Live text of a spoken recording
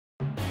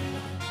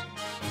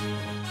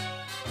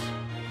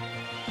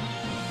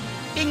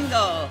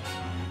Bingo!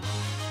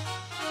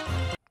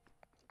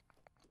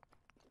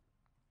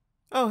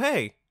 Oh,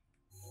 hey.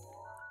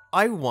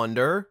 I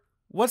wonder,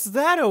 what's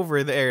that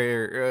over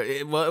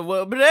there?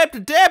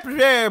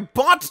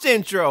 Botched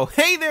intro.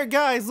 Hey there,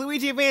 guys.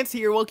 Luigiadvance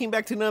here. Welcome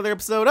back to another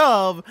episode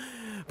of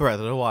Breath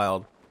of the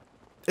Wild.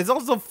 It's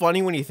also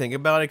funny when you think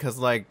about it, because,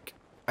 like,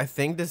 I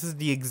think this is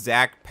the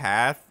exact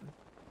path.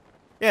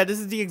 Yeah, this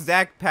is the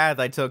exact path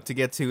I took to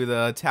get to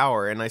the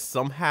tower, and I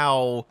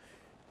somehow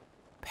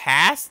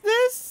passed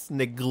this?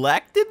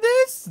 Neglected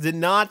this? Did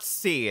not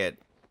see it.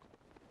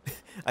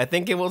 I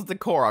think it was the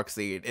Korok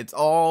seed. It's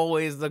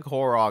always the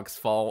Korok's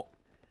fault.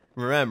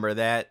 Remember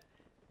that.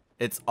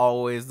 It's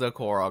always the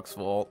Korok's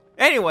fault.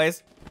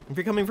 Anyways, if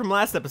you're coming from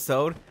last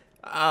episode,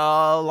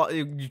 well,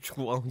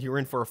 you're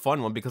in for a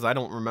fun one because I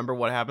don't remember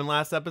what happened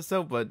last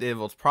episode, but it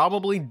was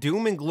probably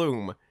doom and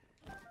gloom.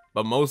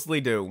 But mostly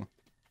doom.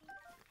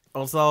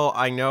 Also,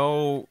 I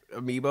know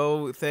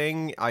amiibo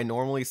thing I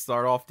normally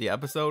start off the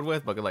episode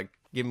with, but like,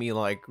 give me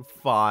like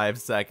 5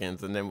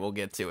 seconds and then we'll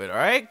get to it.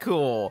 Alright,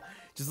 cool.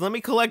 Just let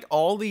me collect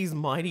all these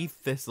mighty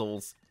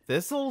thistles.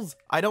 Thistles?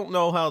 I don't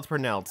know how it's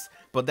pronounced,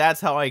 but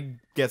that's how I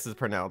guess it's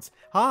pronounced.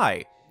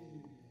 Hi.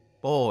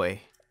 Boy.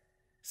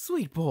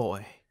 Sweet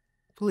boy.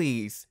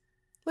 Please,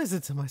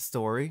 listen to my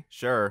story.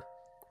 Sure.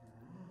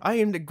 I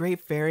am the Great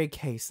Fairy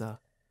Kesa.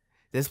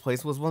 This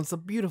place was once a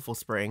beautiful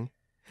spring,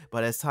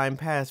 but as time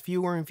passed,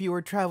 fewer and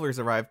fewer travelers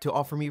arrived to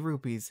offer me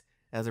rupees.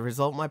 As a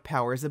result, my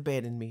powers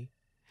abandoned me.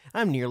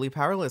 I'm nearly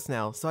powerless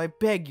now, so I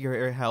beg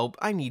your help.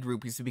 I need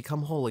rupees to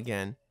become whole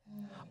again.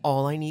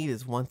 All I need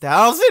is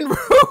 1,000 rupees.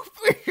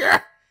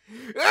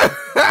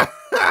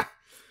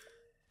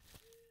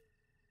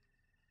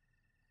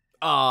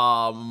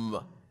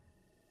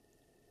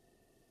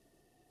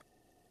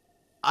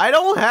 I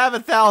don't have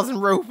 1,000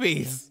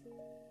 rupees.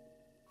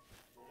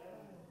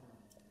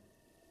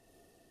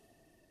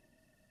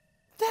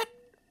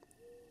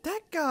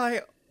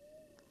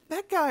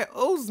 That guy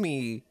owes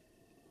me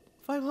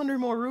 500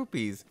 more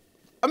rupees.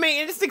 I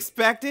mean, it's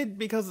expected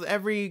because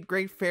every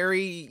great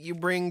fairy you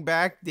bring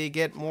back, they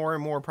get more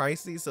and more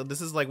pricey. So this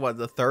is like, what,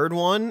 the third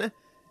one?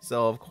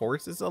 So of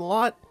course it's a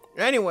lot.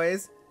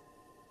 Anyways,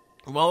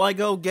 while I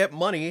go get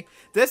money,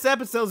 this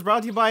episode is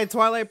brought to you by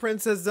Twilight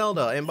Princess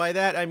Zelda. And by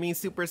that, I mean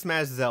Super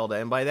Smash Zelda.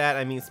 And by that,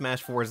 I mean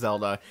Smash 4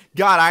 Zelda.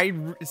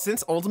 God,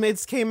 since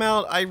Ultimates came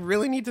out, I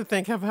really need to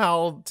think of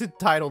how to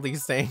title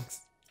these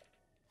things.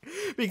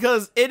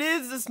 Because it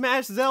is the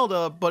Smash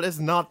Zelda, but it's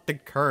not the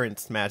current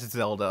Smash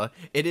Zelda.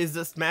 It is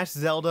the Smash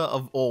Zelda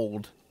of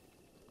old.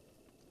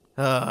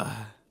 I'm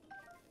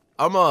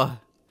gonna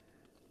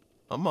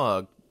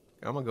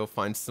go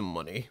find some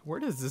money. Where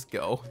does this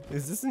go?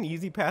 Is this an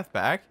easy path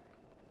back?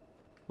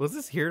 Was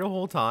this here the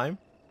whole time?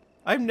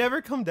 I've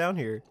never come down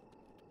here.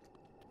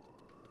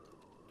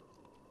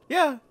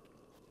 Yeah.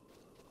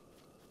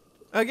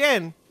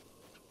 Again,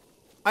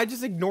 I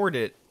just ignored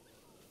it.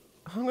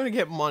 I'm gonna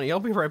get money. I'll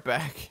be right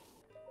back.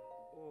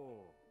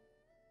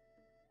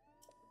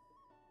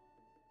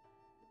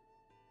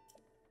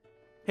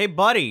 Hey,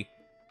 buddy.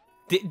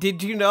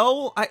 Did you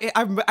know?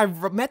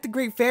 I've met the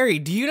Great Fairy.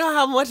 Do you know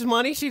how much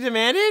money she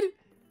demanded?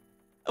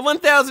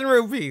 1,000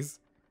 rupees.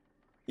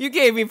 You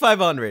gave me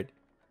 500.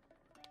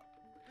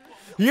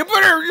 You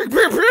better.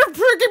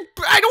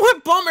 I don't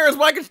have bomb arrows,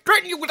 but I can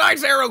straighten you with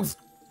ice arrows.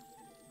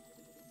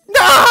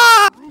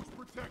 Ah! Bruce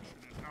protection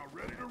is now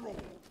ready to roll.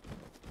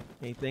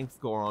 Hey, thanks,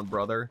 Goron,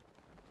 brother.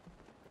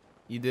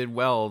 You did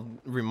well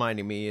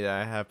reminding me that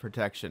I have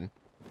protection.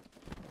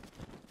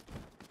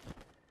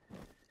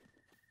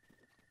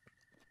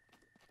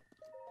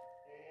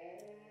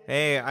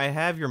 Hey, I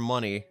have your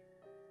money.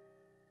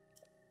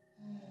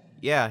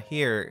 Yeah,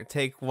 here,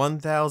 take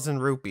 1,000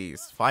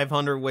 rupees.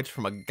 500 which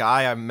from a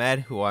guy I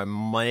met who I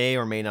may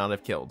or may not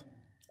have killed.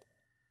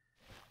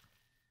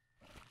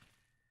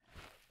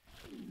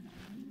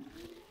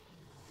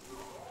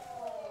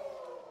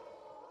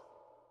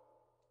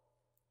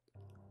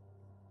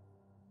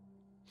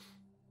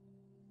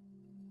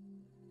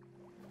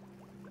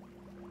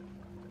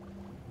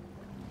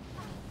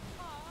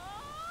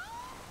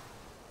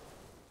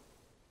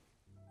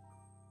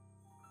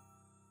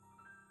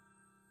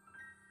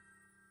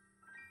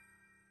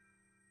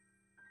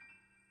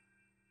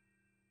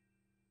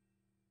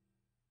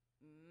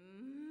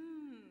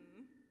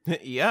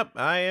 Yep,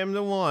 I am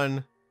the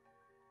one.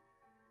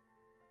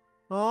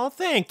 Oh,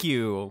 thank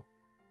you.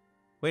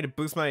 Way to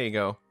boost my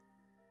ego.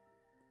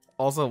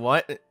 Also,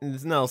 what?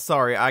 No,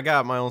 sorry, I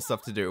got my own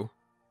stuff to do.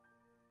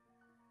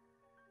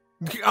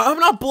 I'm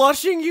not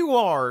blushing, you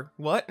are.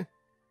 What?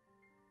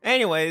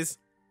 Anyways,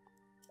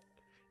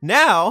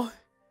 now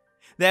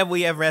that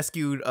we have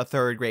rescued a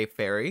third Great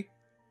Fairy,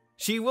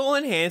 she will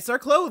enhance our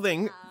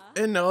clothing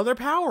and other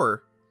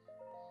power.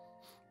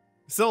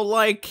 So,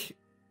 like,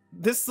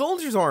 this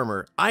soldier's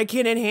armor, I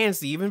can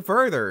enhance even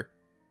further.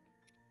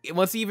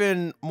 What's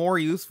even more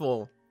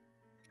useful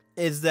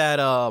is that,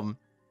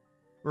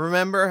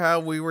 remember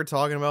how we were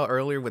talking about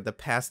earlier with the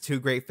past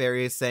 2 Great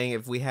Fairies saying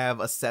if we have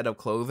a set of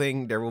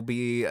clothing, there will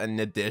be an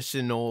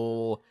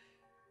additional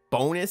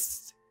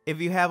bonus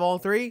if you have all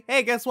 3,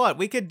 hey, guess what?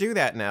 We could do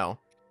that now.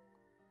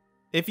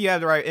 If you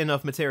have the right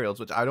enough materials,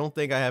 which I don't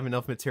think I have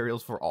enough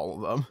materials for all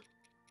of them.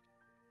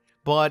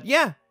 But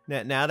yeah,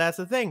 now that's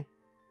the thing.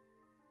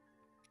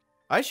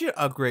 I should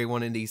upgrade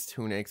one of these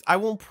tunics. I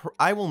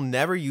will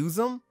never use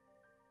them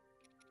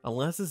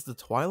unless it's the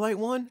Twilight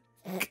one.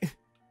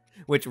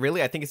 Which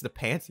really, I think it's the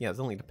pants. Yeah, it's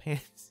only the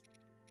pants.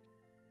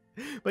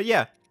 But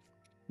yeah,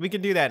 we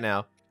can do that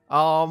now.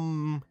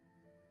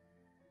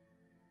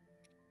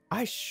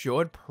 I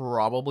should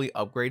probably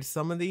upgrade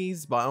some of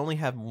these, but I only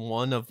have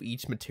one of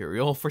each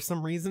material for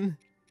some reason.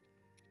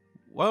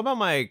 What about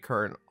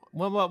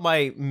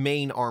my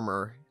main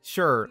armor?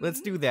 Sure, let's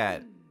do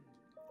that.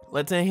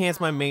 Let's enhance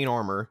my main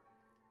armor.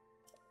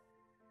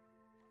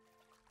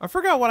 I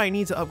forgot what I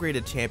need to upgrade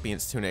a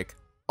champion's tunic.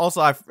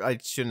 Also, I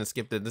shouldn't have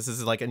skipped it. This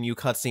is like a new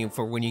cutscene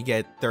for when you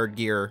get 3rd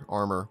gear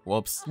armor.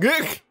 Whoops.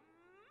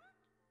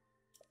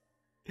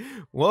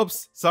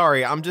 Whoops.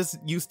 Sorry, I'm just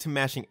used to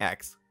mashing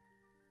X.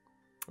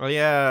 Oh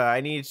yeah,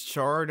 I need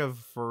Shard of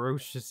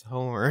Ferocious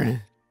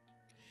Horn.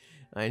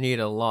 I need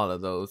a lot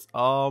of those.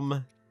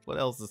 What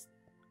else is...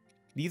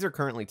 These are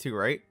currently 2,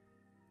 right?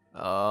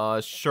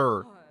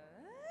 Sure.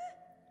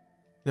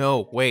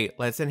 No, wait,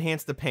 let's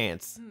enhance the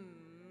pants.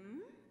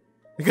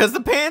 Because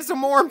the pants are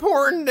more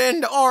important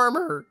than the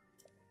armor!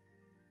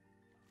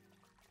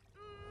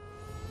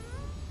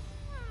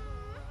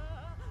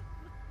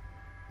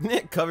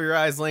 Cover your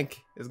eyes,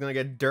 Link. It's gonna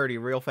get dirty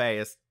real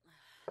fast.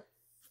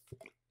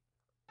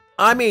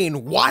 I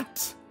mean,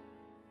 what?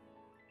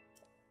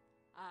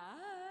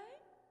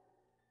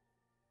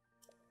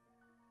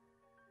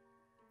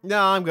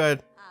 No, I'm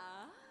good.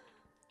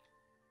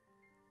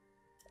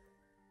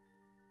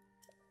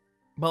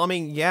 Well, I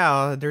mean,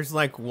 yeah, there's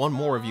like one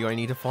more of you I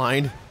need to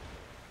find.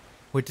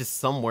 Which is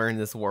somewhere in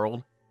this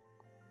world.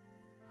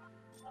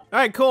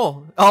 Alright,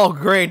 cool. Oh,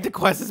 great. The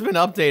quest has been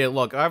updated.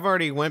 Look, I've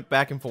already went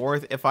back and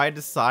forth. If I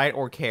decide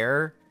or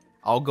care,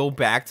 I'll go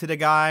back to the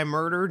guy I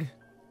murdered.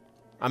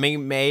 I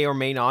mean, may or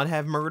may not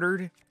have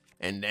murdered.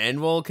 And then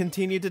we'll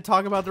continue to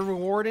talk about the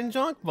reward and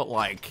junk. But,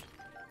 like...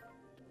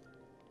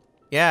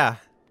 yeah.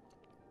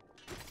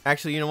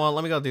 Actually, you know what?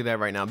 Let me go do that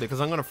right now because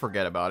I'm going to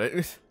forget about it.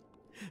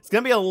 It's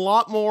going to be a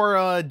lot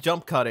more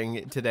jump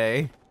cutting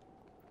today.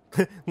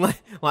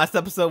 Last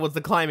episode was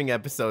the climbing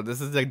episode. This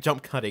is the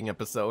jump cutting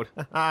episode.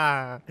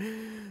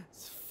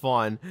 It's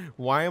fun.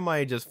 Why am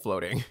I just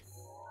floating?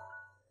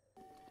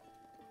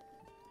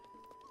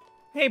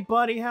 Hey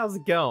buddy, how's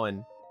it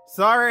going?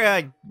 Sorry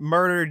I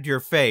murdered your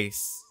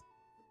face.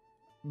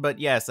 But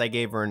yes, I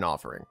gave her an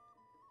offering.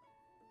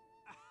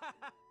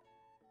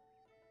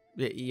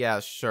 Yeah,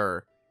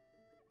 sure.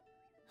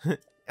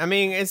 I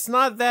mean, it's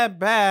not that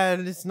bad.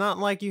 It's not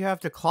like you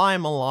have to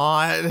climb a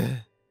lot.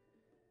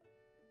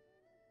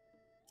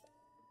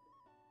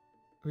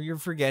 You're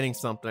forgetting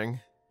something.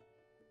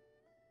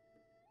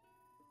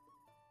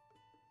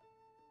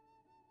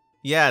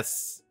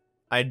 Yes,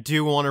 I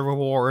do want a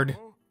reward.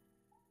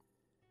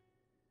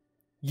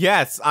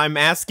 Yes, I'm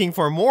asking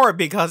for more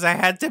because I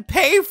had to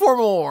pay for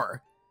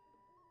more.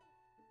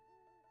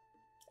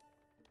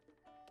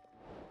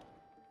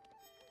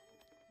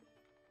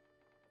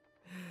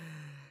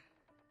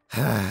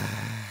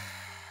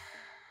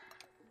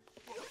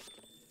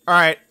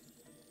 Alright.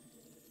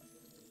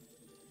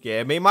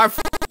 Give me my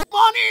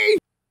money!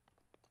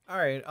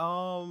 Alright,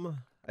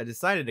 I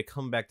decided to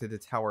come back to the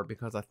tower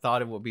because I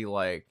thought it would be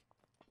like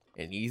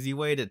an easy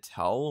way to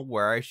tell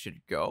where I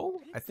should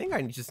go. I think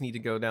I just need to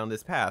go down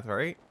this path,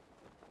 right?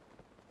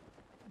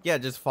 Yeah,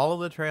 just follow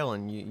the trail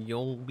and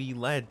you'll be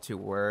led to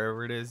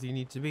wherever it is you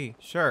need to be.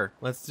 Sure,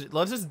 let's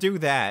just do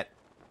that.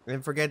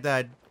 And forget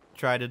that I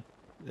tried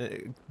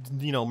to,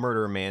 you know,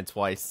 murder a man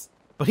twice.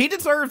 But he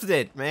deserves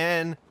it,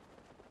 man.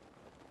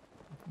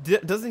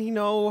 Doesn't he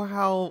know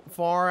how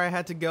far I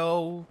had to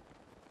go?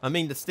 I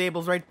mean, the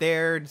stable's right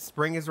there, the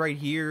spring is right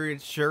here,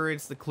 it's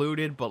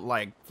secluded, but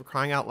like, for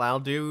crying out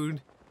loud,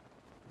 dude.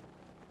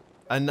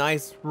 A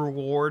nice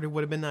reward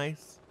would have been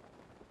nice.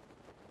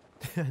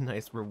 A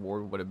nice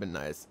reward would have been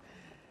nice.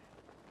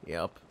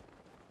 Yep.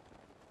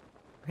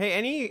 Hey,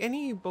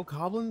 any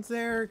bokoblins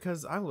there?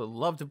 Because I would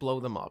love to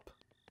blow them up.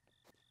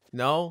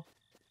 No?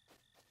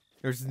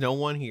 There's no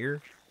one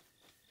here?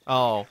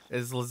 Oh,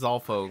 it's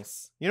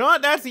Lizalfos. You know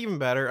what? That's even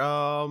better.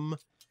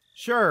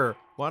 Sure.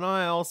 Why don't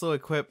I also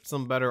equip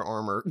some better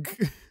armor?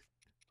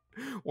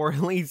 Or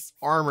at least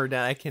armor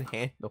that I can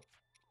handle.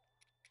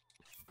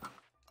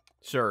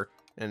 Sure.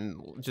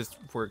 And just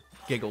for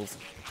giggles.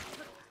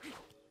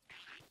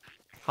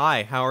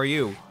 Hi, how are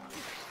you?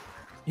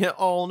 Yeah,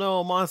 oh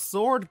no, my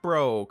sword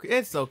broke.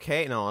 It's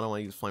okay. No, I don't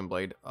want to use flame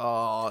blade.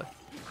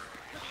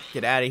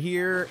 Get out of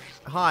here.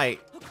 Hi.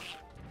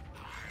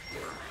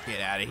 Get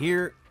out of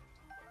here.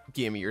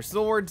 Give me your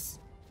swords.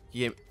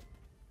 Give.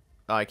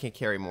 Oh, I can't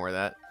carry more of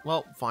that.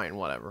 Well, fine,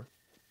 whatever.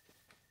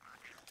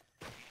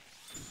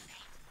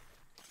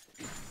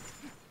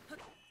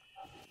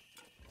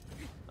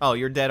 Oh,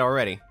 you're dead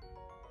already.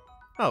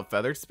 Oh,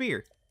 feathered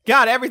spear.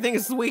 God, everything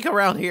is weak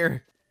around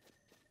here.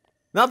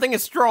 Nothing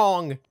is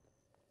strong.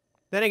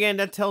 Then again,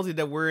 that tells you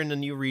that we're in a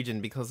new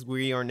region because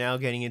we are now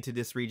getting into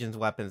this region's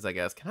weapons, I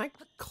guess. Can I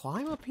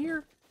climb up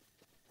here?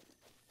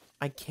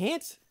 I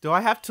can't? Do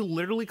I have to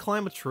literally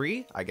climb a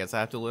tree? I guess I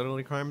have to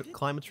literally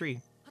climb a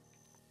tree.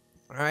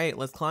 Alright,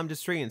 let's climb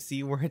this tree and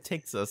see where it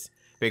takes us.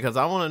 Because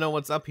I want to know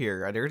what's up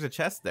here. There's a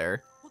chest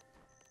there.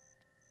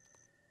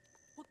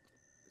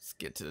 Let's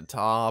get to the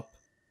top.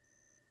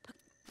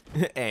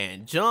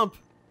 And jump.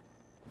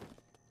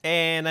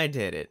 And I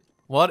did it.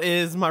 What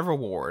is my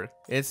reward?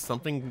 It's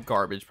something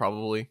garbage,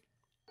 probably.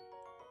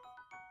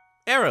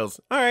 Arrows.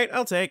 Alright,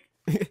 I'll take.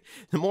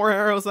 The more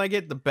arrows I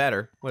get, the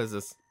better. What is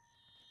this?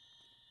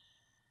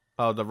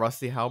 Oh, the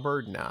rusty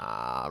halberd?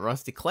 Nah.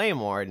 Rusty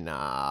claymore?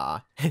 Nah.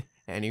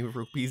 Any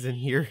rupees in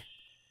here?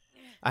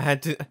 I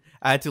had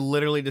to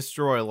literally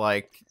destroy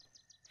like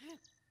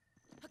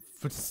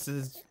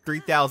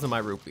 3,000 of my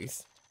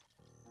rupees.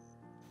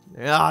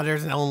 Ah,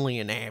 there's only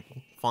an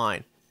apple.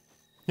 Fine.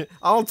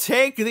 I'll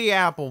take the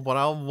apple, but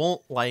I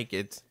won't like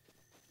it.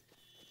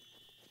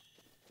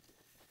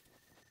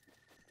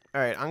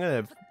 Alright, I'm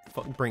gonna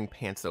bring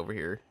Pants over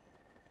here.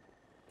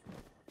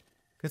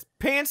 Because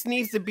Pants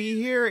needs to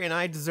be here, and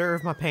I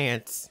deserve my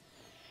pants.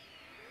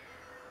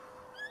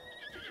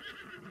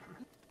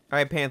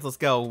 Alright, Pants, let's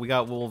go. We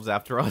got wolves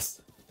after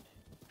us.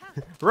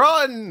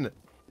 Run!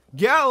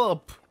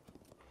 Gallop!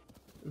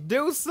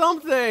 Do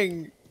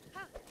something!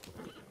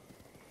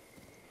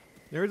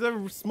 There's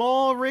a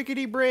small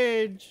rickety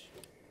bridge.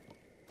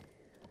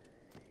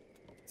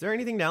 Is there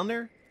anything down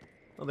there?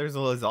 Oh, there's a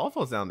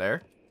Lizalfos down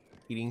there.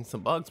 Eating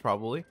some bugs,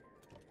 probably.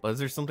 But is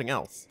there something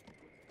else?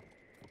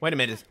 Wait a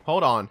minute.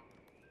 Hold on.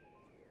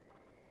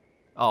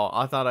 Oh,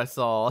 I thought I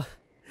saw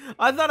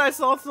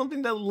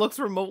something that looks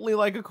remotely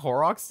like a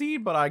Korok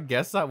seed, but I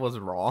guess I was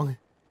wrong.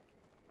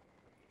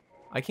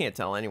 I can't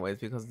tell anyways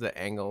because of the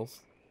angles.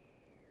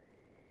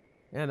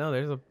 Yeah, no,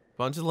 there's a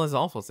bunch of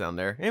Lizalfos down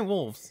there. And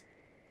wolves.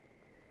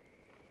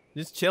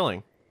 Just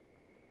chilling.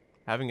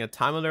 Having a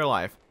time of their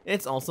life.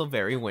 It's also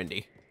very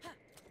windy.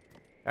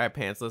 Alright,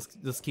 Pants, let's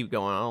just keep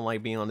going. I don't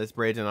like being on this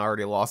bridge and I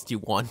already lost you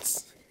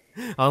once.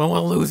 I don't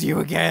want to lose you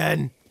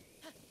again.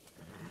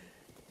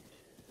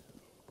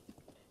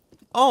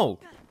 Oh!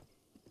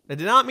 I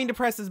did not mean to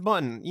press this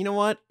button. You know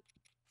what?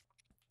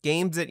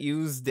 Games that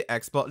use the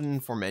X button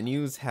for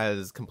menus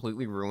has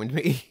completely ruined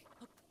me.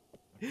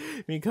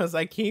 Because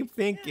I keep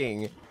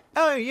thinking,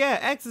 oh yeah,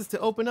 X is to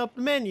open up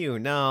the menu.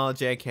 No,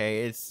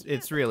 JK,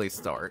 it's really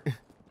start.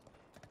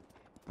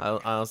 I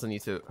also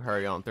need to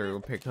hurry on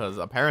through because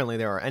apparently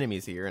there are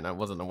enemies here and I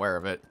wasn't aware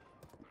of it.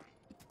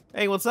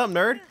 Hey, what's up,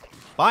 nerd?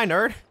 Bye,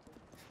 nerd.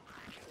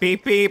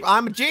 Beep beep,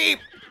 I'm a Jeep!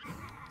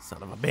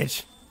 Son of a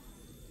bitch.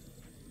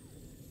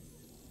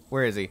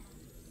 Where is he?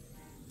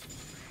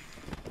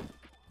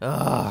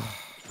 Ugh.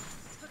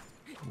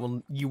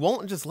 Well, you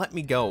won't just let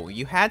me go.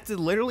 You had to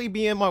literally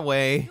be in my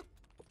way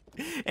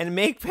and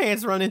make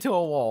Pants run into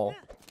a wall.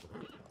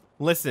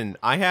 Listen,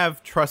 I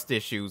have trust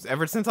issues.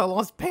 Ever since I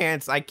lost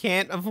Pants, I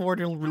can't afford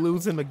to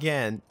lose him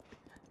again.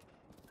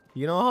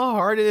 You know how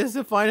hard it is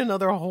to find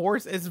another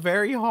horse? It's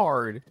very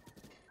hard.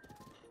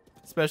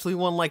 Especially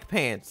one like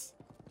Pants.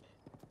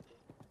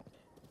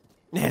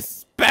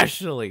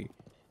 Especially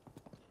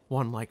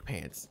one like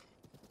Pants.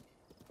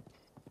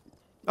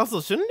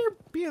 Also, shouldn't there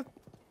be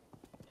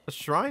a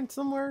shrine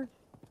somewhere?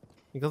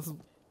 Because,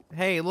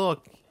 hey,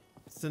 look,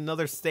 it's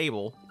another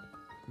stable.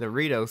 The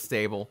Rito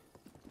stable.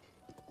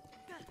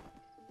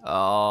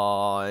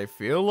 Oh, I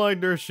feel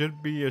like there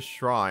should be a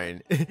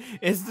shrine.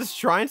 Is the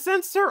shrine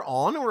sensor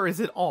on or is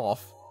it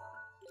off?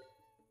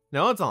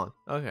 No, it's on.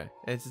 Okay,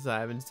 it's just I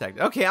haven't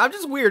detected. Okay, I'm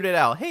just weirded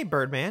out. Hey,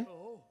 Birdman.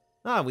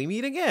 Ah, we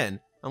meet again.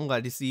 I'm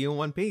glad to see you in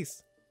one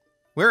piece.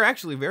 We're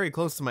actually very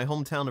close to my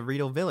hometown of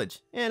Rito Village,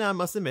 and I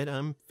must admit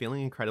I'm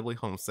feeling incredibly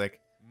homesick.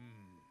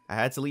 I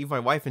had to leave my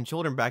wife and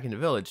children back in the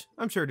village.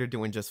 I'm sure they're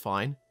doing just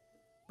fine.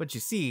 But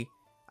you see,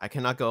 I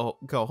cannot go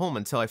home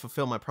until I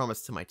fulfill my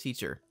promise to my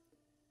teacher.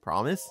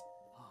 Promise?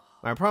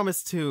 My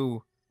promise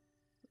to...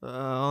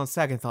 on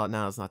second thought,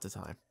 now is not the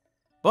time.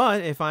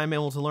 But if I am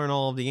able to learn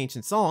all of the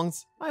ancient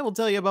songs, I will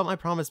tell you about my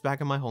promise back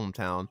in my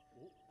hometown.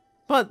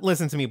 But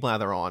listen to me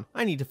blather on.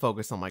 I need to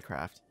focus on my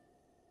craft.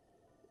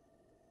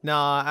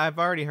 Nah, I've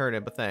already heard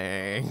it, but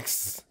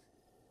thanks.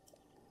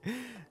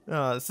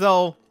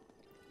 So,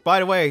 by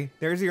the way,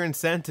 there's your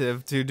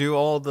incentive to do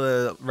all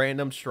the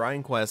random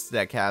shrine quests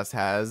that Cass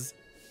has.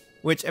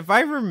 Which, if I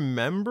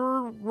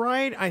remember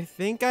right, I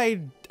think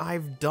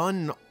I've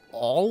done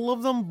all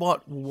of them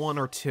but one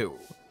or two.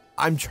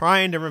 I'm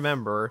trying to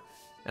remember.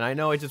 And I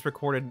know I just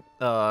recorded,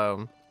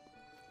 not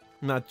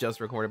just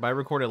recorded, but I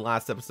recorded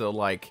last episode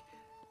like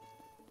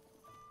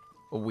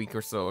a week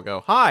or so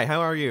ago. Hi,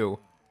 how are you?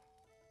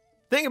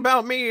 Thing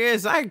about me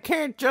is I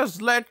can't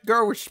just let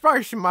go of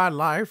spice in my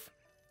life.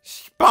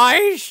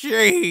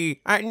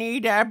 Spicy! I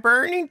need that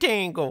burning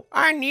tingle.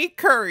 I need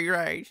curry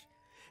rice.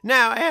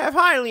 Now, I have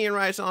Hylian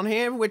rice on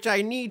hand, which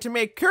I need to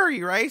make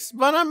curry rice,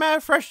 but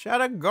I'm fresh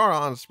out of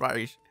Goron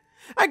spice.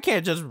 I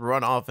can't just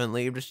run off and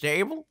leave the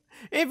stable.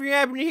 If you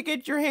happen to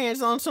get your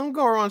hands on some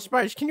Goron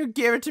spice, can you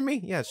give it to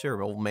me? Yeah,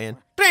 sure, old man.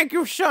 Thank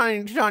you,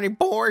 Johnny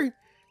boy.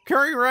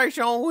 Curry rice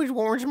always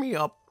warms me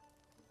up.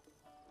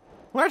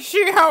 Let's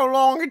see how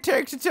long it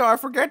takes until I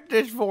forget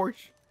this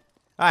voice.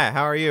 Hi,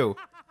 how are you?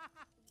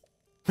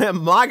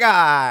 My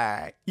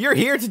guy, you're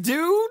here to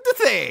do the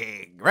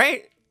thing,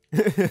 right?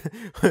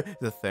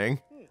 The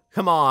thing?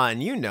 Come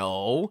on, you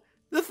know.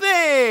 The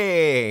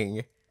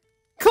thing!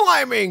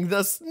 Climbing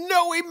the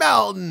snowy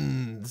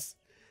mountains!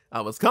 I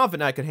was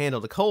confident I could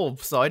handle the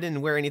cold, so I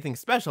didn't wear anything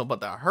special,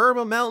 but the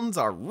Herba Mountains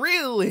are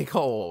really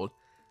cold.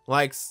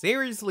 Like,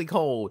 seriously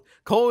cold.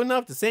 Cold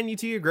enough to send you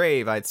to your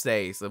grave, I'd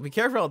say. So be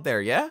careful out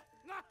there, yeah?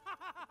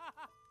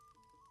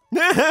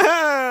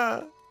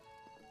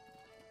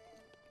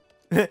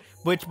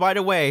 Which, by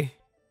the way,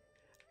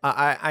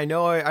 I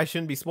know I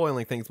shouldn't be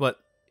spoiling things, but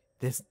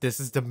this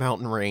is the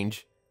mountain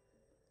range.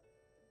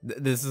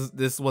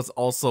 This was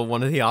also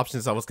one of the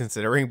options I was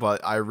considering,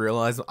 but I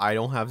realized I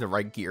don't have the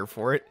right gear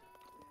for it.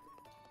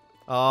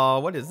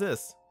 What is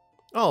this?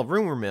 Oh,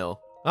 Rumor Mill.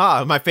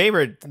 Ah, my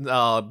favorite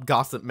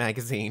gossip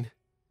magazine.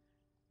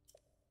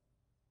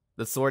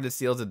 The Sword That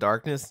Seals the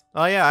Darkness.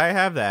 Oh yeah, I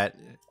have that.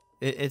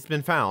 It's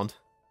been found.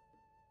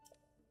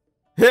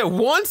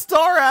 1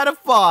 star out of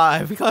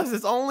 5 because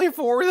it's only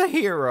for the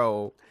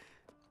hero.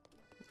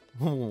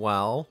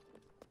 Well.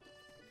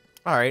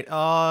 Alright,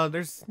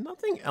 there's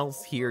nothing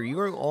else here. You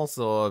are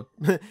also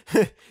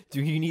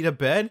do you need a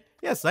bed?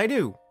 Yes, I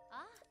do.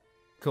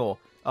 Cool.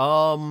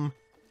 Oh,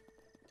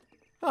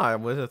 I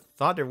would have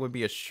thought there would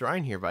be a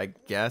shrine here, but I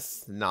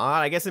guess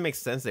not. I guess it makes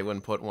sense they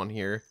wouldn't put one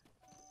here.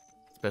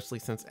 Especially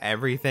since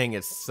everything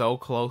is so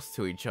close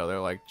to each other,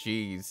 like,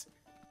 jeez.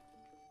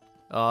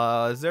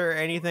 Is there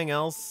anything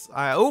else?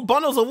 Oh,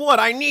 bundles of wood!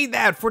 I need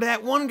that for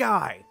that one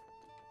guy!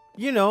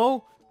 You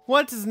know,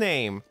 what's his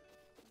name?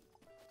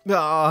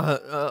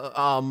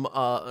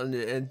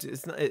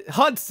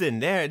 Hudson!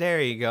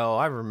 There you go.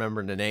 I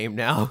remember the name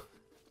now.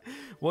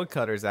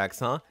 Woodcutter's axe,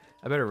 huh?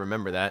 I better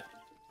remember that.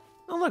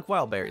 Oh, look,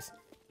 wild berries.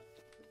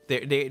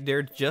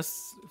 They're just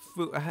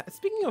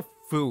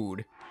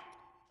food.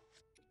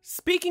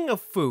 Speaking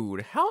of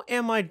food, how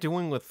am I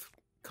doing with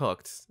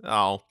cooked?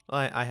 Oh,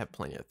 I have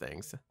plenty of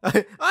things.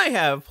 I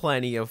have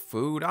plenty of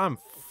food. I'm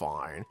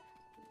fine.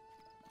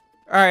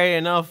 All right,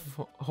 enough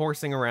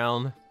horsing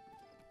around.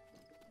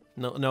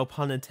 No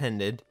pun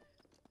intended.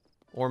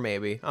 Or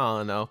maybe. I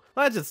don't know.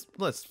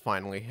 Let's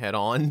finally head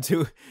on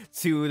to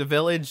the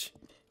village.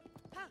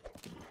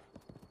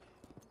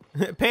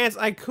 Pants,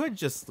 I could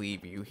just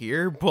leave you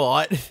here,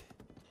 but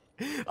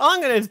I'm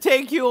gonna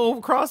take you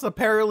across a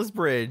perilous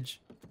bridge.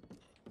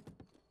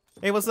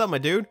 Hey, what's up, my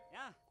dude?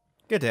 Yeah.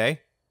 Good day.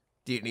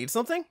 Do you need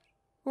something?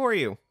 Who are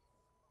you?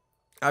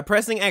 I'm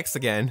pressing X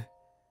again.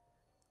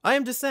 I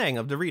am Desang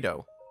of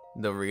Dorito.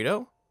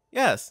 Dorito?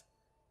 Yes.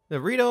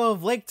 Dorito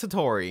of Lake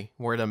Totori,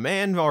 where the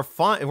men are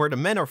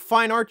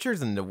fine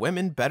archers and the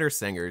women better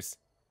singers.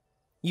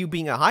 You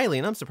being a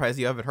Hylian, I'm surprised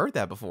you haven't heard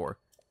that before.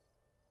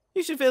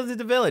 You should visit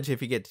the village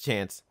if you get the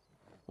chance.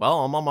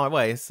 Well, I'm on my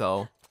way,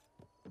 so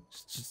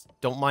just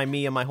don't mind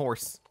me and my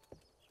horse.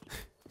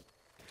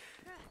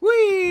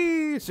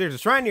 Whee! There's a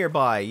shrine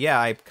nearby. Yeah,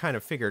 I kind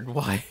of figured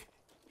why.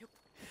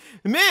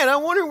 Man, I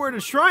wonder where the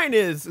shrine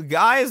is.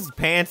 Guys,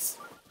 pants.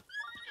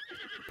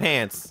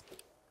 Pants.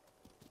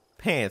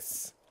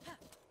 Pants.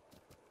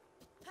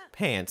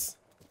 Pants.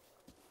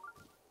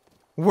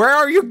 Where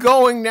are you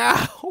going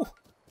now?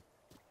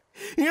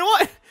 You know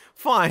what?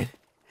 Fine.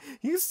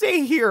 You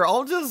stay here.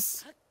 I'll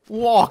just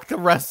walk the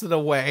rest of the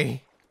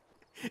way.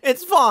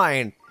 It's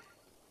fine.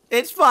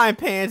 It's fine,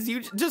 Pants.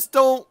 You just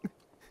don't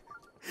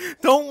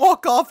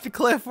walk off the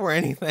cliff or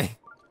anything.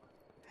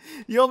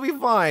 You'll be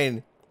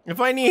fine.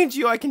 If I need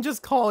you, I can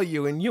just call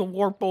you and you'll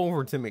warp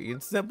over to me.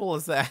 It's simple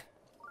as that.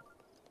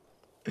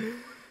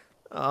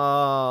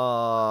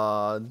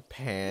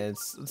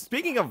 Pants.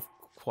 Speaking of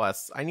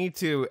quests, I need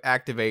to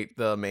activate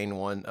the main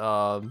one.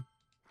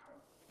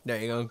 There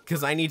you go.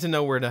 Because I need to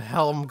know where the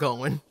hell I'm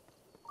going.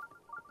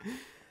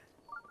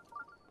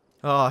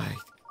 Oh,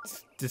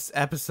 this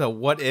episode,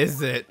 what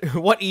is it?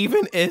 What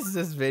even is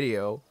this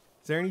video?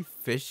 Is there any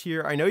fish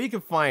here? I know you can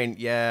find,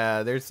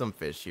 yeah, there's some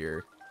fish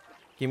here.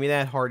 Give me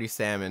that hearty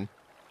salmon.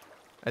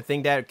 I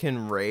think that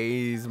can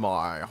raise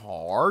my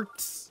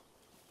heart.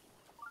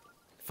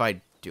 If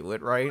I do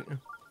it right.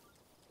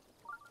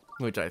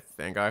 Which I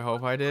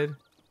hope I did.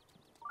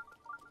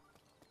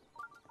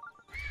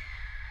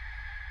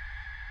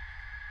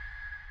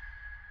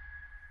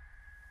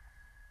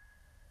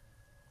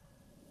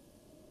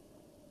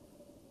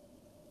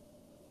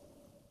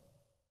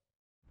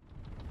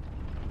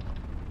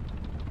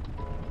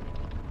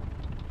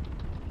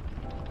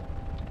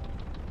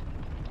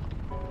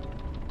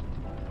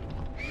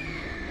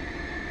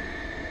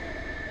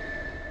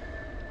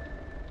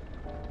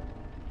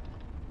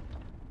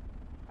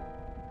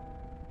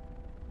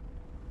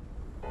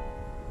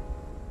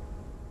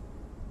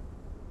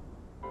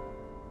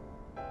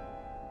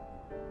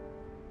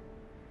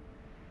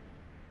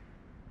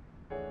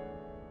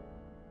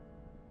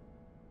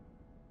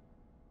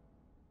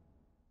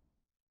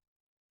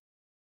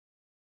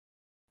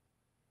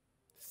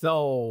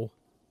 So,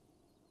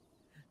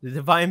 The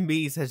divine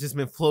beast has just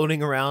been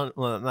floating around,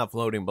 well, not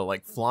floating, but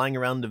like flying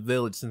around the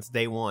village since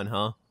day one,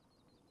 huh?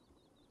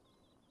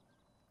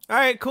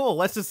 Alright, cool,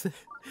 let's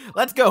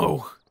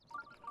go!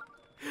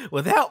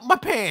 Without my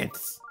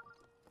pants!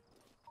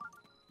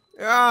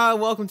 Ah,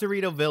 welcome to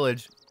Rito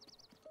Village,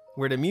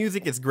 where the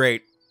music is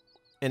great,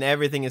 and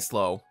everything is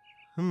slow.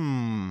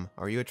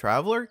 Are you a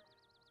traveler?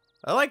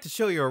 I'd like to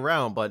show you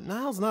around, but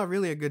now's not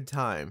really a good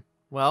time.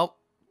 Well,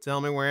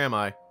 tell me, where am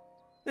I?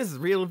 This is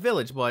Rito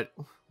Village, but,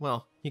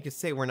 well, you could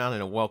say we're not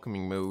in a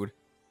welcoming mood.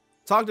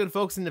 Talk to the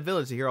folks in the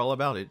village to hear all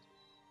about it.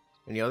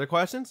 Any other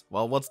questions?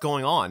 Well, what's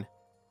going on?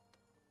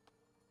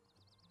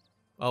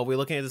 Oh, we're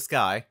looking at the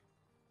sky.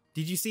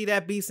 Did you see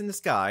that beast in the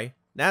sky?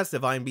 That's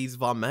Divine Beast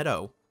Von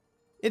Meadow.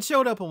 It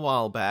showed up a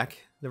while back.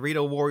 The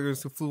Rito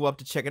warriors who flew up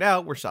to check it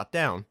out were shot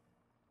down.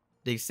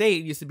 They say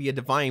it used to be a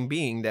divine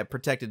being that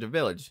protected the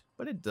village,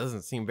 but it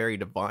doesn't seem very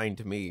divine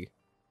to me.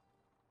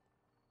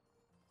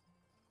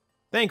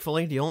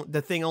 Thankfully,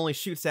 the thing only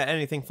shoots at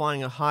anything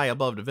flying high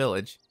above the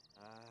village.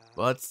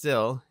 But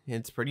still,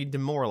 it's pretty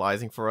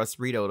demoralizing for us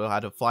Rito to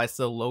have to fly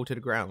so low to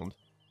the ground.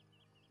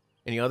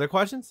 Any other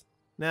questions?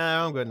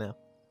 Nah, I'm good now.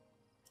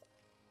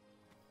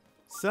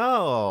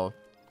 So,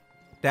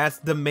 that's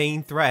the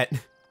main threat.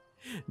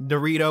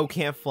 Dorito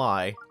can't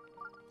fly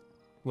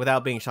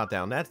without being shot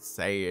down. That's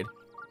sad.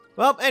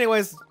 Well,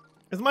 anyways,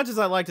 as much as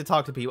I like to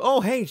talk to people... Oh,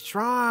 hey,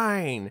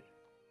 shrine!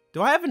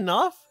 Do I have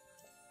enough?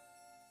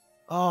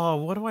 Oh,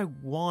 what do I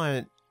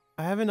want?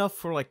 I have enough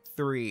for like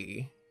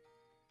 3.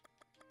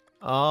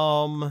 You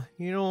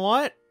know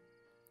what?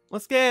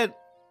 Let's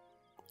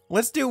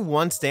do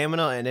 1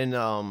 stamina and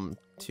then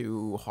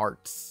 2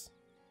 hearts.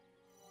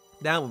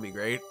 That would be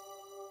great.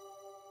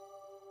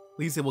 At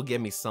least it will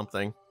give me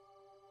something.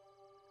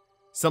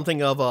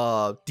 Something of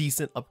a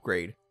decent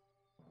upgrade.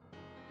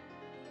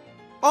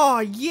 Oh,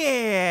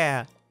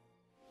 yeah!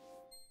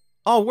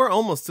 Oh, we're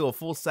almost to a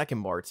full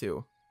second bar,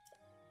 too.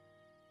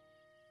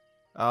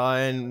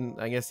 And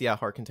I guess, yeah,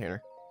 heart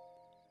container.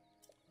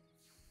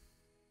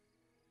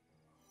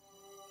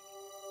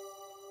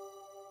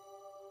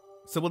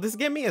 So will this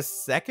give me a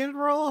second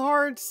roll of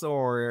hearts,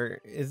 or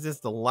is this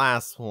the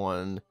last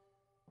one?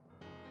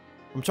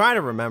 I'm trying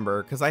to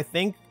remember, because I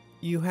think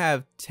you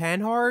have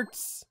 10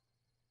 hearts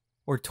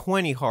or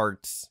 20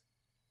 hearts,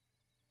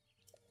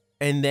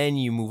 and then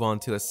you move on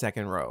to a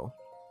second row.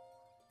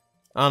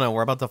 I don't know,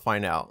 we're about to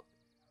find out.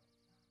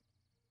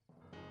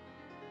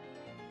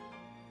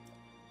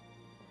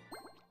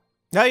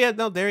 Oh yeah,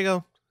 no, there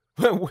you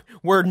go.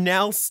 We're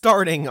now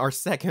starting our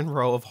second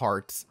row of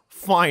hearts.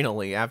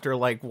 Finally, after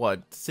like,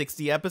 what,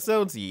 60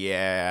 episodes?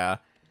 Yeah.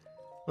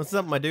 What's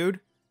up, my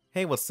dude?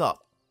 Hey, what's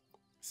up?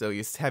 So,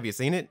 have you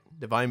seen it?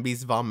 Divine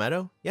Beast Von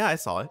Meadow? Yeah, I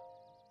saw it.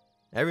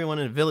 Everyone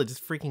in the village is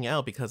freaking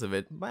out because of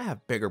it, but I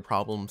have bigger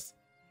problems.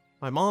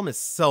 My mom is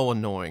so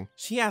annoying.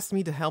 She asks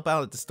me to help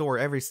out at the store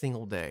every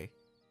single day.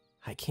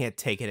 I can't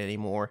take it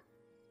anymore.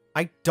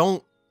 I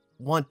don't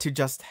want to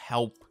just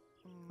help.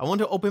 I want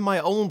to open my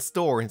own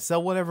store and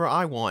sell whatever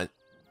I want.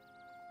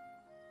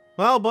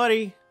 Well,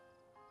 buddy,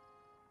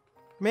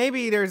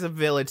 maybe there's a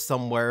village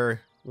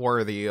somewhere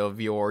worthy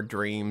of your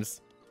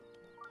dreams.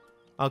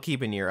 I'll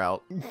keep an ear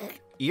out.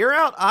 Ear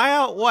out? Eye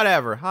out?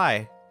 Whatever.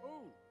 Hi.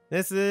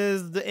 This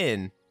is the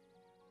inn.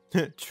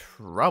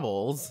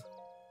 Troubles?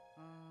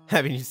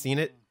 Haven't you seen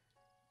it?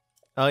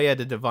 Oh yeah,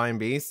 the Divine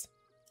Beast.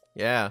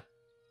 Yeah.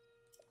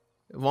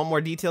 Want more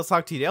details?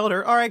 Talk to the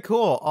elder? Alright,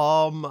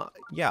 cool.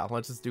 Yeah,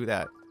 let's just do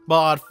that.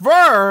 But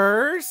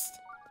first,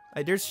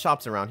 there's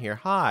shops around here.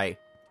 Hi,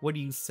 what do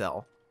you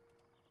sell?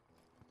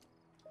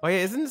 Oh yeah,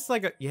 isn't this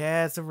like a...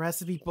 Yeah, it's a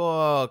recipe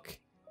book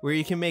where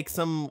you can make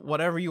some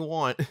whatever you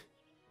want.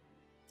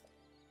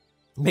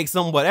 Make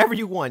some whatever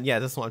you want. Yeah,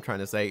 that's what I'm trying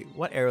to say.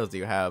 What arrows do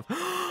you have?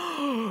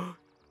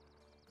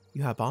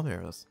 You have bomb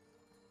arrows.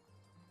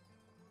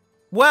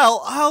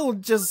 Well, I'll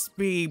just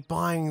be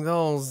buying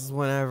those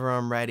whenever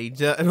I'm ready.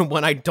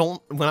 When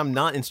I'm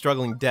not in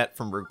struggling debt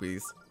from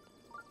rupees.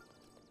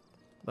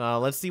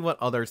 Let's see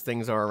what other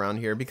things are around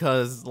here,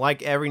 because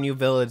like every new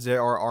village,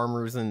 there are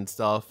armors and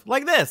stuff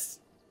like this.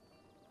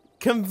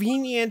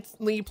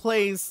 Conveniently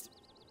placed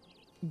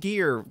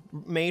gear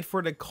made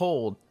for the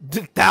cold.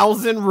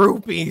 1,000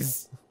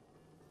 rupees.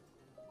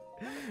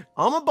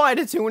 I'm gonna buy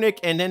the tunic,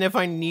 and then if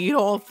I need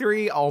all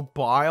 3, I'll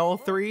buy all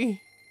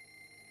 3.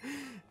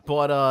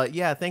 But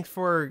yeah, thanks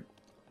for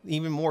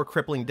even more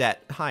crippling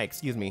debt. Hi,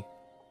 excuse me.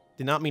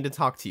 Did not mean to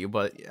talk to you,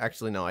 but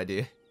actually no, I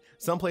did.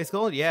 Someplace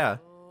cold? Yeah.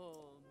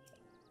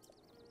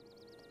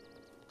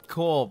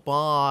 Cool,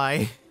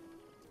 bye.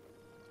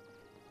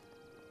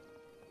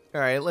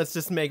 Alright, let's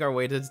just make our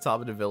way to the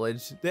top of the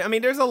village. I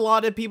mean, there's a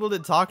lot of people to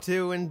talk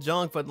to and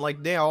junk, but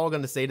like, they're all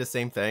gonna say the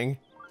same thing.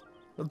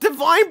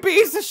 Divine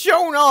Beast has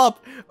shown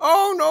up!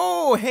 Oh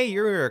no! Hey,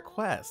 your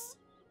request.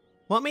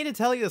 Want me to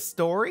tell you a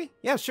story?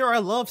 Yeah, sure, I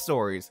love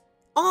stories.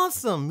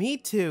 Awesome, me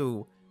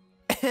too.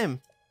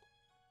 Ahem.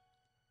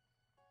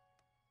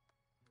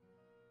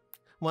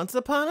 Once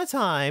upon a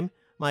time,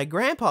 my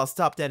grandpa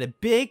stopped at a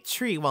big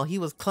tree while he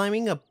was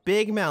climbing a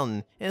big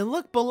mountain and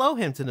looked below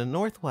him to the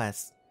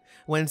northwest.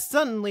 when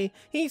suddenly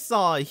he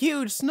saw a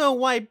huge snow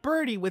white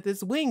birdie with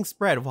its wings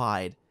spread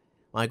wide.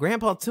 My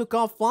grandpa took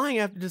off flying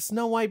after the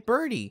snow white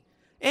birdie.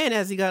 And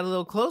as he got a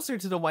little closer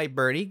to the white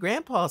birdie,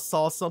 Grandpa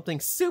saw something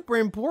super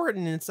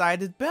important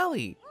inside his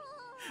belly.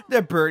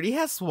 The birdie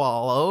has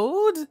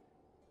swallowed...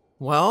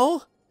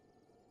 Well,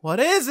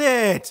 what is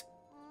it?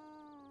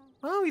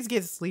 I always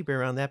get sleepy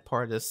around that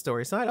part of the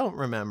story, so I don't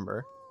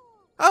remember.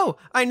 Oh,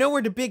 I know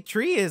where the big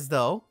tree is,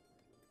 though.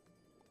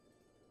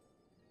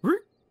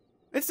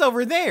 It's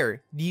over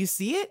there. Do you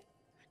see it?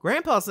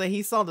 Grandpa said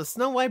he saw the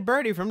snow white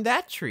birdie from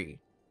that tree.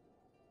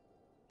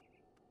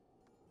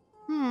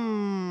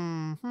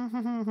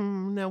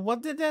 Now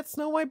what did that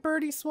snow white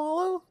birdie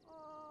swallow?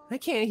 I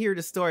can't hear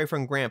the story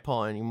from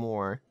Grandpa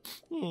anymore.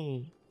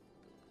 Oh,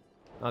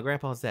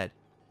 Grandpa's dead.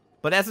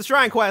 But that's a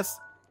shrine quest.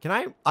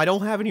 I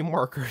don't have any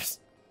markers.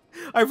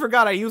 I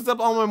forgot I used up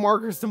all my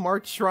markers to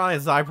mark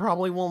shrines I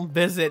probably won't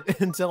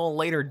visit until a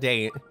later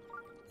date.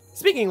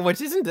 Speaking of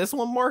which, isn't this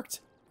one marked?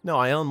 No,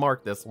 I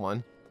unmarked this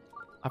one.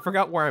 I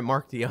forgot where I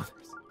marked the others.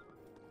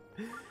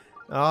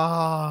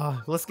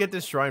 Let's get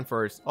this shrine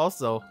first.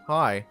 Also,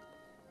 hi.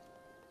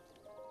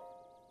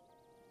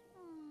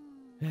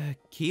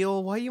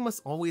 Keel, why you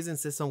must always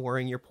insist on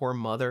worrying your poor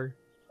mother?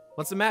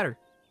 What's the matter?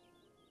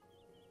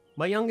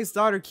 My youngest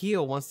daughter,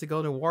 Keel, wants to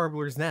go to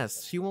Warbler's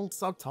Nest. She won't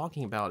stop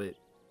talking about it.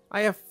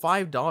 I have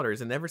 5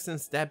 daughters, and ever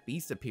since that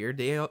beast appeared,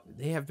 they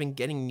have been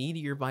getting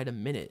needier by the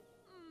minute.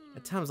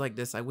 At times like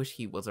this, I wish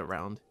he was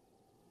around.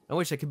 I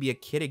wish I could be a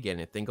kid again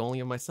and think only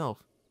of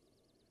myself.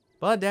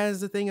 But that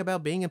is the thing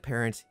about being a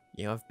parent.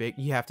 You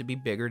have to be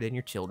bigger than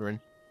your children.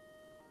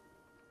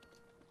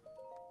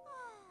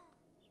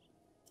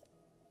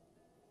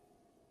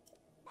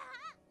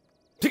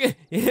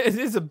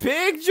 It's a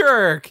big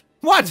jerk!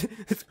 What?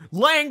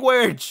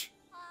 Language!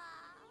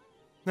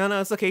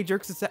 No, it's okay.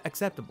 Jerk's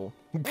acceptable.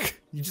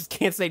 You just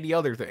can't say the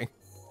other thing.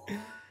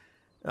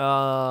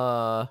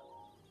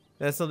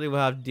 That's something we'll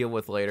have to deal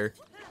with later.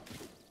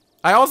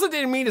 I also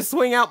didn't mean to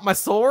swing out my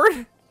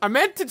sword. I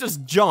meant to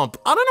just jump.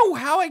 I don't know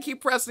how I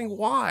keep pressing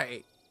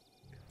Y.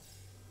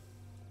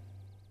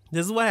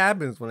 This is what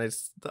happens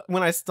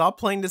when I stop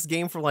playing this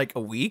game for like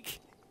a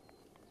week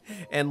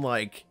and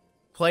like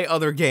play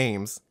other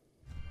games.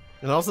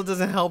 It also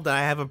doesn't help that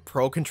I have a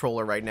Pro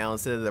controller right now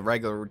instead of the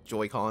regular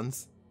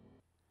Joy-Cons.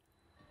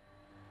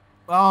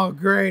 Oh,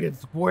 great,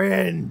 it's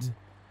wind.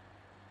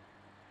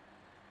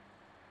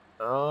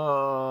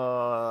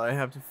 Oh, I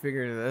have to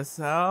figure this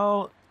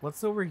out.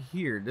 What's over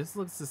here? This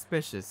looks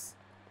suspicious.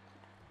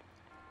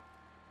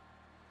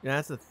 Yeah,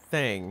 that's a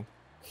thing.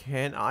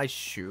 Can I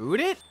shoot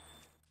it?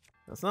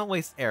 Let's not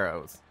waste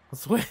arrows.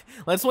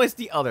 Let's waste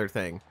the other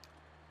thing.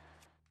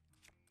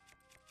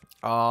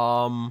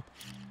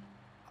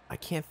 I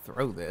can't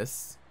throw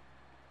this.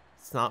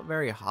 It's not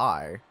very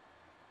high.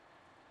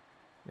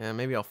 Yeah,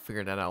 maybe I'll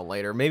figure that out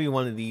later. Maybe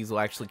one of these will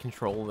actually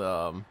control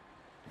the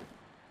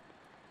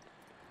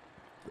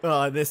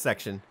this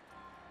section.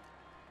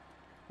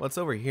 What's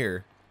over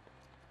here?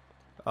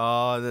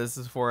 Oh, this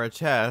is for a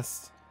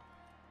chest.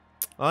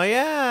 Oh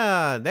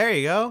yeah, there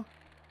you go.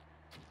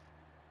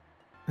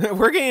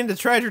 We're getting the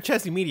treasure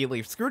chest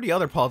immediately. Screw the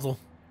other puzzle.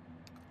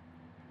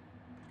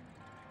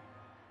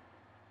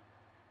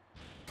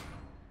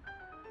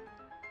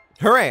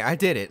 Hooray, I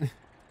did it.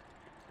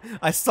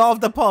 I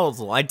solved the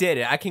puzzle. I did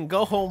it. I can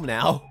go home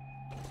now.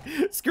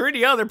 Screw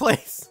the other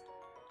place.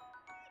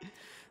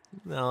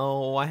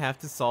 No, I have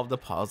to solve the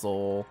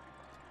puzzle.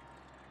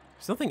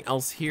 There's nothing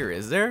else here,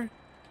 is there?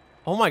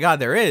 Oh my god,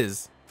 there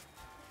is.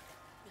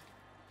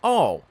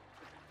 Oh.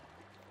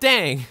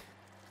 Dang.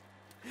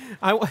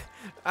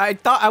 I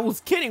thought I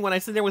was kidding when I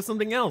said there was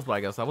something else, but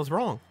I guess I was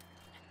wrong.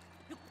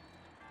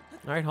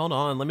 Alright, hold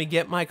on. Let me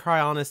get my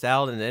Cryonist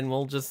out, and then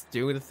we'll just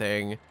do the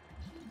thing.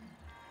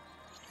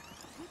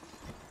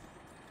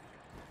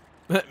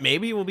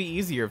 Maybe it will be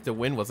easier if the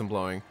wind wasn't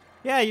blowing.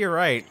 Yeah, you're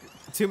right.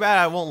 Too bad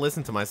I won't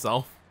listen to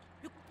myself.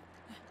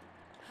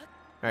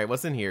 Alright,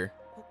 what's in here?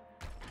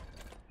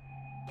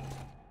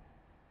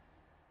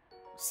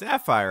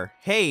 Sapphire.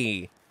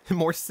 Hey,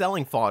 more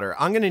selling fodder.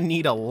 I'm gonna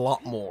need a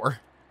lot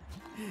more.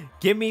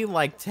 Give me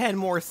like 10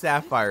 more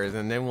sapphires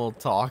and then we'll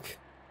talk.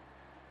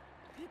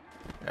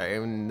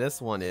 Alright, and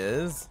this one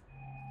is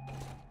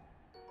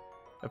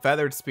a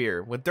feathered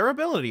spear with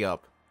durability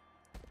up.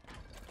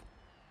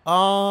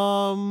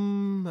 I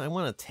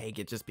want to take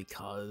it just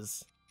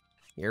because.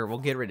 Here, we'll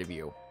get rid of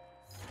you.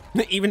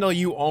 Even though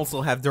you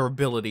also have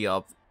durability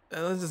up.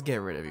 Let's just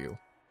get rid of you.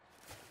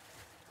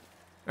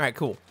 Alright,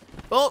 cool.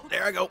 Oh,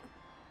 there I go.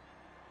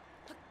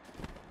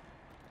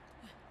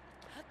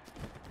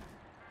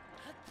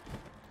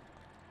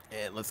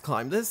 And let's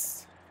climb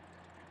this.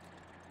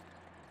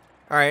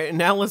 Alright,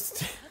 now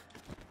let's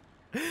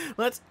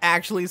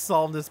actually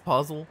solve this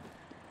puzzle.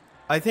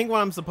 I think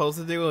what I'm supposed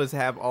to do is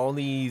have all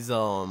these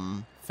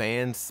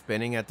fans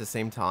spinning at the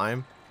same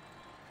time.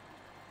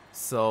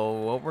 So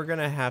what we're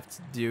gonna have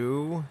to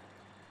do...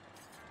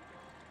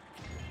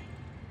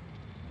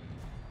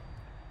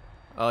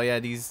 Oh yeah,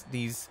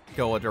 these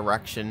go a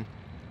direction.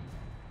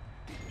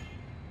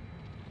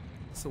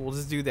 So we'll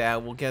just do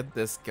that. We'll get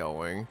this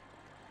going.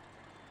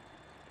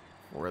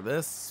 For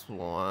this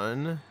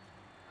one.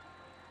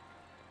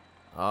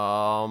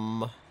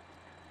 Oh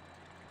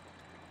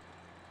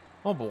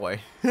boy.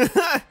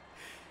 I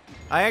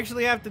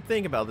actually have to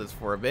think about this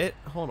for a bit.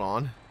 Hold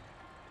on.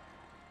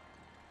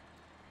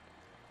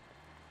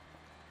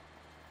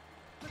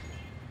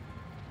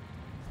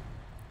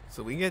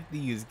 So we get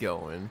these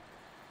going.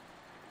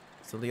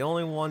 So the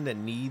only one that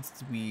needs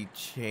to be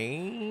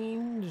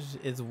changed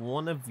is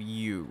one of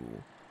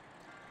you.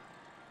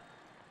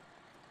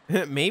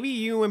 Maybe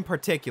you in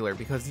particular,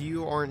 because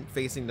you aren't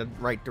facing the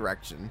right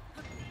direction.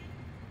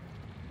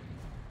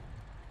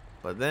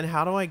 But then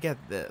how do I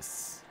get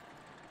this?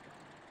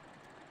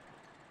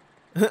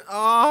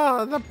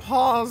 Ah, the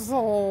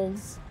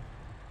puzzles.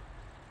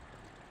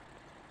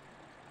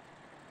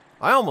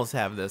 I almost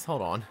have this.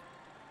 Hold on.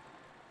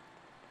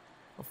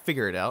 I'll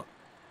figure it out.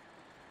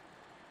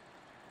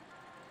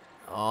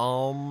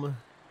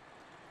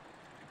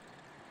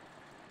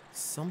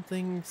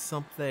 Something,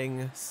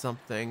 something,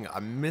 something.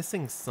 I'm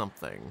missing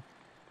something.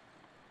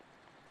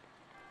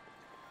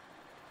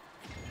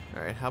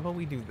 Alright, how about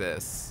we do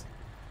this?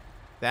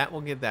 That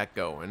will get that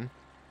going.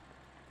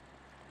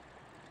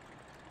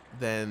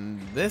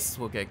 Then this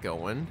will get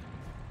going.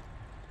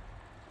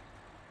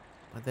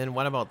 But then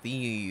what about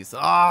these?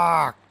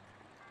 Ah!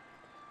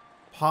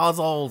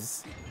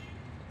 Puzzles!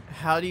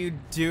 How do you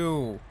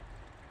do?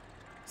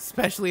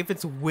 Especially if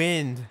it's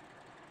wind.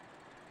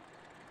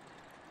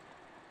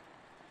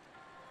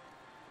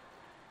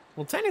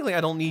 Well, technically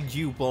I don't need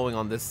you blowing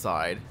on this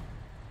side.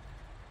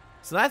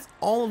 So that's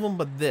all of them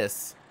but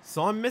this.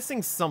 So I'm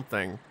missing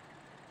something.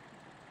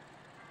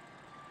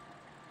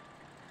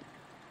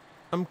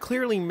 I'm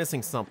clearly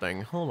missing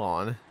something. Hold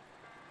on.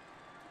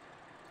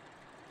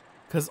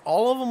 Because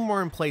all of them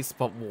were in place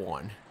but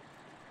one.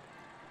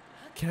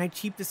 Can I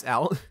cheap this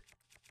out?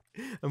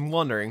 I'm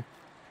wondering.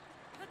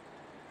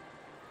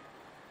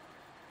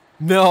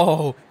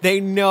 No! They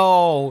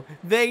know!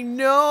 They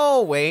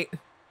know! Wait.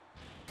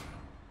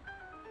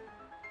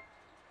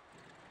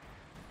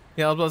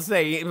 Yeah, I was about to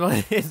say,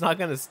 it's not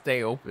gonna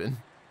stay open.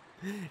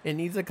 It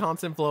needs a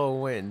constant flow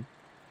of wind.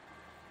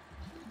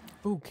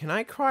 Ooh, can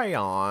I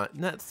cryon?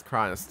 That's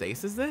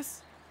cryostasis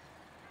this?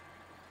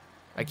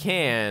 I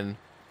can,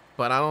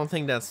 but I don't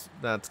think that's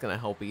gonna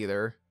help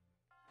either.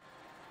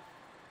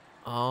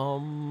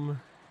 Damn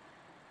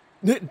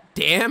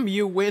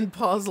you wind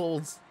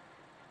puzzles.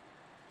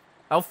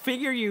 I'll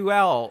figure you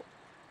out.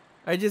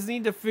 I just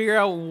need to figure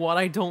out what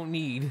I don't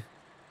need.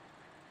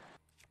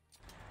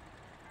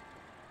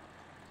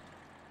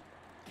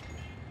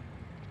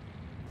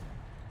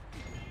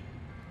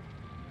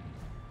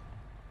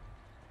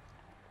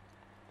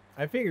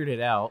 I figured it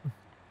out.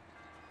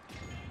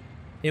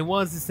 It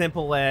was as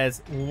simple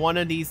as one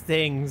of these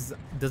things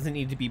doesn't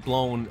need to be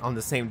blown on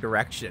the same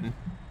direction.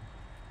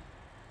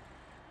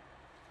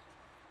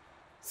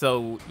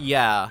 So,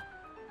 yeah,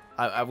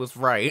 I was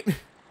right. At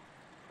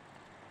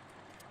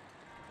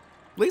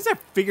least I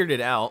figured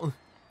it out.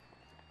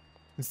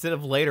 Instead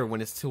of later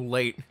when it's too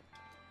late.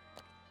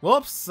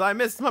 Whoops, I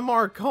missed my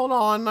mark. Hold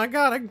on, I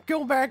gotta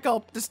go back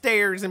up the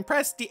stairs and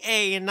press the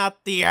A and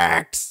not the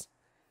X.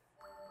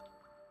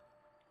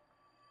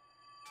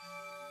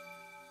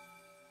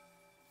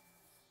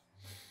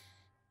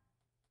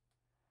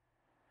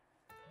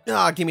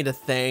 Ah, give me the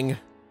thing.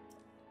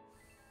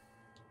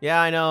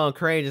 Yeah, I know,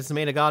 courageous,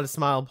 made a god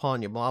smile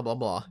upon you, blah, blah,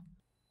 blah.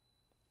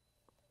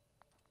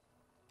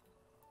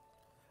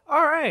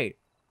 Alright,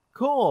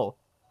 cool.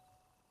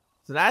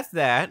 So that's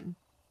that.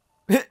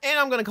 And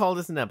I'm gonna call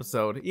this an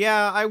episode.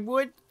 Yeah, I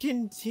would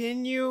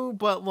continue,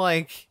 but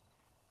like,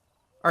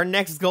 our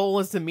next goal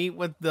is to meet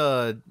with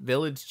the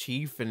village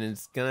chief, and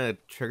it's gonna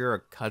trigger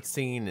a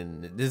cutscene,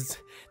 and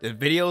the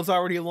video's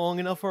already long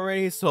enough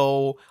already,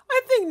 so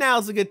I think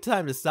now's a good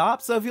time to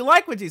stop. So if you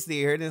like what you see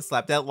here, then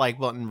slap that like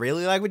button.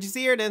 Really like what you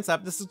see here, then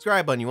slap the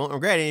subscribe button. You won't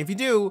regret it. And if you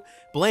do,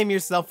 blame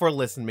yourself for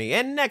listening to me.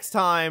 And next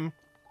time,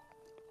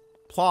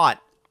 plot.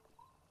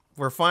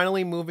 We're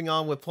finally moving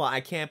on with plot.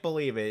 I can't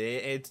believe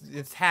it.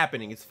 It's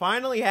happening. It's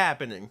finally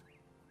happening.